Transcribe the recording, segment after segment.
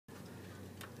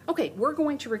Okay, we're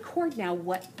going to record now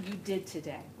what you did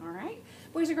today, all right?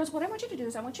 Boys and girls, what I want you to do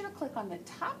is I want you to click on the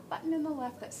top button in the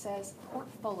left that says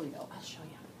Portfolio. I'll show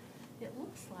you. It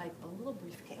looks like a little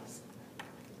briefcase.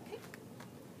 Okay?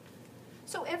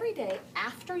 So every day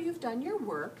after you've done your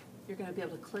work, you're going to be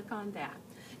able to click on that.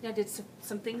 Now, did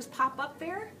some things pop up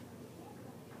there?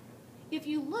 If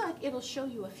you look, it'll show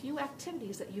you a few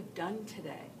activities that you've done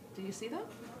today. Do you see them?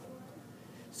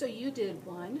 So you did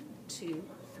 1, 2,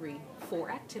 3,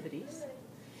 4 activities.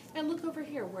 And look over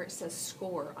here where it says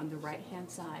score on the right-hand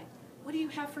side. What do you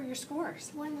have for your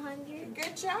scores? 100.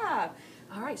 Good job.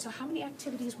 All right, so how many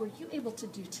activities were you able to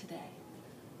do today?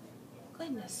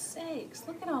 Goodness sakes,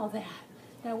 look at all that.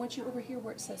 Now I want you over here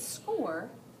where it says score.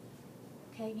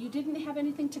 Okay, you didn't have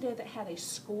anything today that had a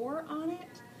score on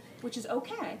it, which is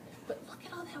okay, but look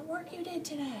at all that work you did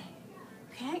today.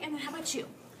 Okay, and then how about you?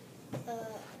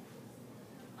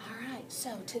 All right,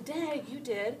 so today you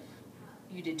did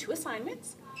 2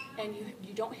 assignments, and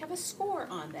you don't have a score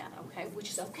on that, okay, which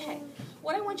is okay.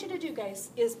 What I want you to do,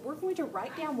 guys, is we're going to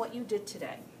write down what you did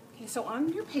today. Okay, so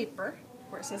on your paper,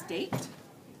 where it says date,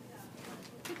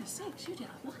 goodness sakes, you did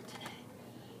a lot today.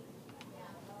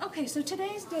 Okay, so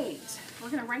today's date, we're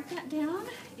going to write that down,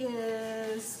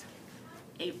 is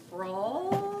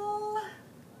April,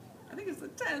 I think it's the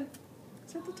 10th.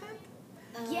 Is it the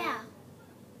 10th? Yeah.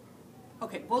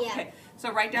 Okay, well, Yeah. okay,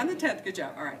 so write down the 10th, good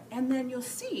job, all right. And then you'll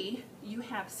see you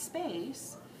have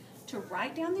space to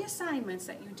write down the assignments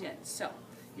that you did. So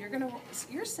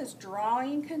yours says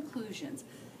drawing conclusions.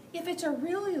 If it's a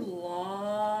really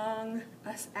long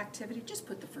activity, just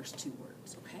put the first 2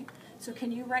 words, okay? So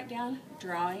can you write down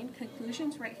drawing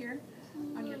conclusions right here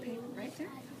on your paper, right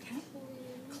there, okay?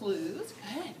 Clues,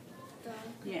 good.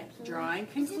 Yeah, drawing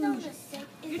conclusions.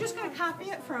 You're just going to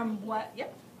copy it from what,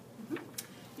 yep.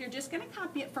 You're just going to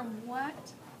copy it from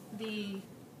what the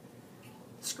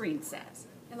screen says.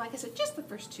 And like I said, just the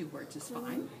first 2 words is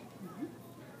fine.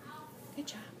 Good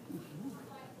job.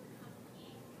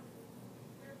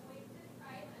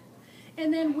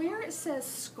 And then where it says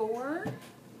score,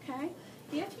 okay,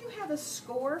 if you have a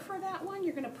score for that one,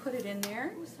 you're going to put it in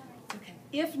there. Okay.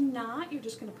 If not, you're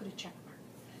just going to put a check mark.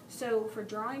 So for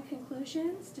drawing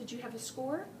conclusions, did you have a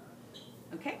score?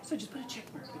 Okay, so just put a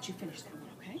check mark, but you finished that one,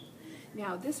 okay?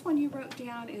 Now, this one you wrote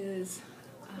down is,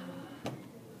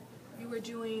 you were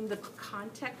doing the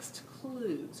context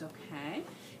clues, okay?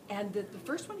 And the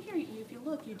first one here, if you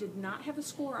look, you did not have a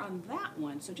score on that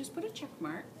one, so just put a check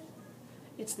mark.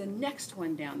 It's the next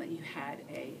one down that you had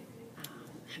a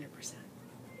 100%.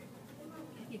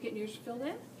 You getting yours filled in?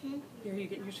 Are you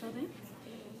getting yours filled in?